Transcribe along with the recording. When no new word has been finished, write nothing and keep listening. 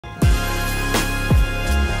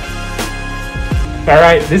All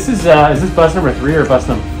right, is this bus number 3 or bus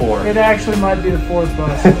number 4? It actually might be the 4th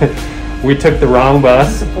bus. We took the wrong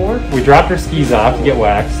bus. Is this the 4th? We dropped our skis off to get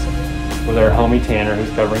waxed with our homie Tanner, who's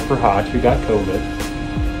covering for Hotch, who got COVID.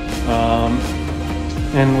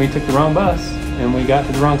 And we took the wrong bus, and we got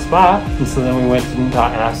to the wrong spot. And so then we went and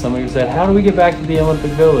asked somebody who said, "How do we get back to the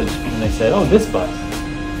Olympic Village?" And they said, "Oh, this bus."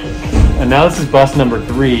 And now this is bus number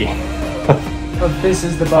 3. But this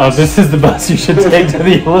is the bus. Oh, this is the bus you should take to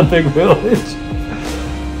the Olympic Village.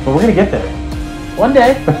 But we're gonna get there. One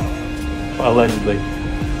day. Allegedly.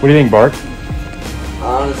 What do you think, Bart?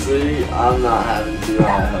 Honestly, I'm not having too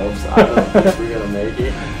high hopes. I don't think we're gonna make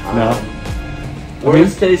it. No.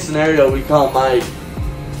 Worst case scenario, we call Mike.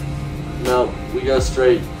 No, we go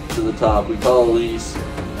straight to the top. We call Elise.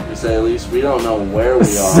 We say, Elise, we don't know where we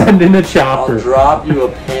are. Send in a chopper. I'll drop you a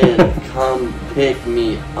pin. Come pick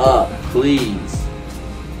me up, please.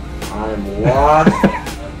 I'm lost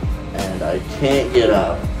and I can't get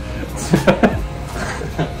up.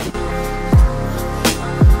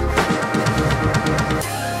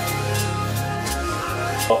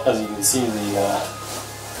 As you can see, the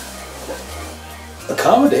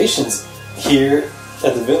accommodations here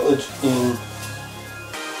at the village in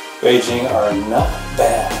Beijing are not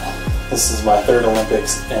bad. This is my 3rd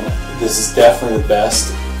Olympics, and this is definitely the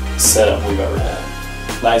best setup we've ever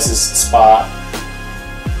had. Nicest spot.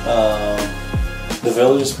 The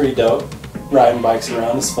village is pretty dope. Riding bikes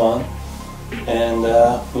around is fun. And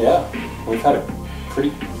yeah, we've had a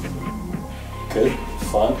pretty good,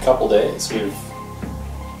 fun couple days. We've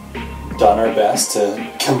done our best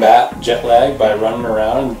to combat jet lag by running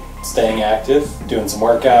around and staying active, doing some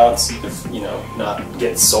workouts, if, you know, not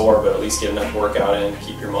get sore, but at least get enough workout in to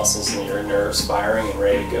keep your muscles and your nerves firing and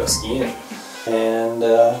ready to go skiing. And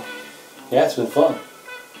yeah, it's been fun.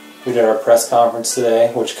 We did our press conference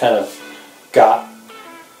today, which kind of got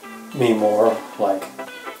me more like,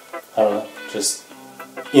 I don't know, just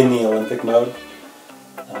in the Olympic mode.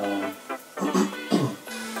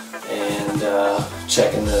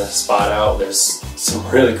 Checking the spot out. There's some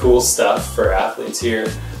really cool stuff for athletes here.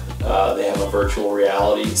 They have a virtual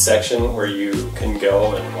reality section where you can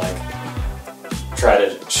go and like try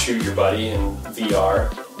to shoot your buddy in VR,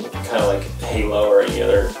 kind of like Halo or any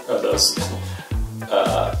other of those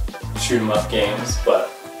shoot 'em up games, but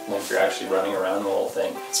like you're actually running around the whole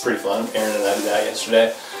thing. It's pretty fun. Aaron and I did that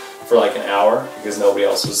yesterday for like an hour because nobody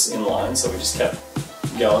else was in line, so we just kept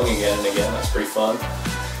going again and again. That's pretty fun.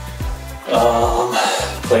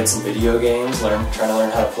 Played some video games, trying to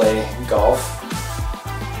learn how to play golf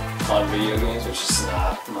on video games, which is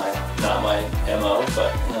not my MO,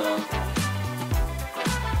 but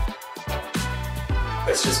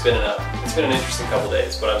it's just been an interesting couple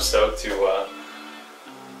days. But I'm stoked to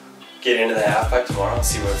get into the halfpipe tomorrow and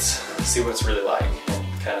see what it's really like, and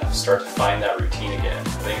kind of start to find that routine again. I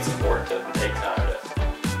think it's important to take time to.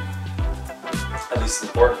 At least it's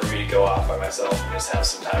important for me to go off by myself and just have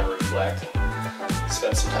some time to reflect and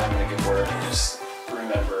spend some time in a good word and just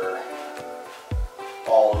remember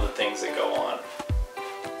all of the things that go on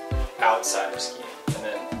outside of skiing, and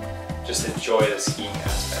then just enjoy the skiing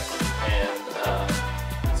aspect. And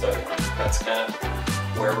so that's kind of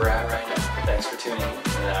where we're at right now. Thanks for tuning in,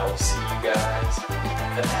 and I will see you guys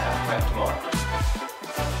at the halfpipe tomorrow.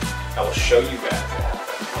 I will show you guys the halfpipe.